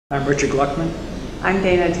I'm Richard Gluckman. I'm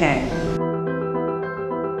Dana Tang.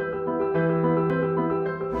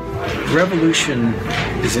 Revolution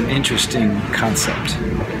is an interesting concept.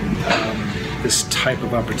 This type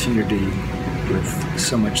of opportunity with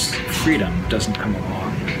so much freedom doesn't come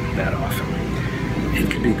along that often.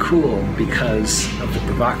 It could be cool because of the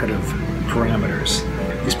provocative parameters.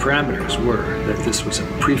 These parameters were that this was a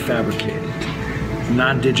prefabricated,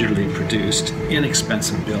 non-digitally produced,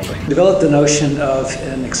 inexpensive building. Developed the notion of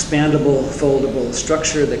an expandable, foldable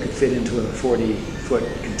structure that could fit into a 40-foot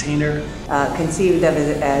container. Conceived of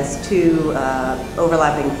it as two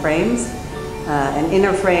overlapping frames, an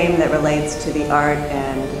inner frame that relates to the art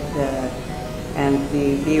and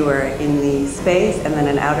the viewer in the space, and then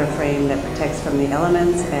an outer frame that protects from the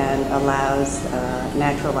elements and allows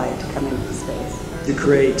natural light to come into the space. To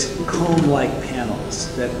create comb-like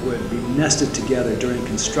panels that would be nested together during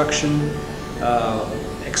construction,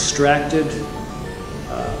 extracted,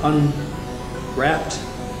 unwrapped,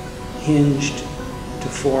 hinged to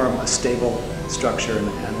form a stable structure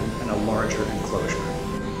and a larger enclosure.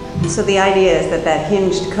 So the idea is that that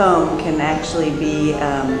hinged comb can actually be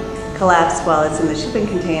collapsed while it's in the shipping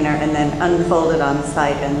container and then unfolded on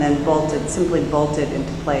site and then simply bolted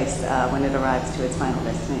into place when it arrives to its final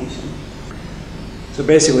destination. So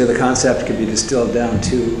basically the concept could be distilled down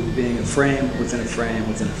to being a frame within a frame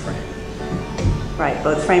within a frame. Right,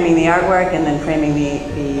 both framing the artwork and then framing the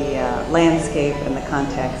landscape and the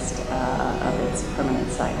context of its permanent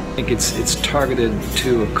site. I think it's targeted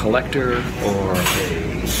to a collector or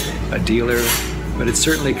a dealer, but it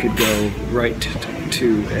certainly could go right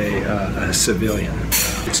to a civilian.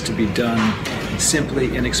 It's to be done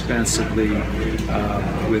simply, inexpensively,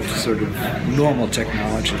 with sort of normal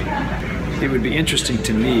technology. It would be interesting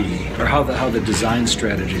to me, or how the design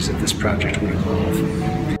strategies of this project would evolve.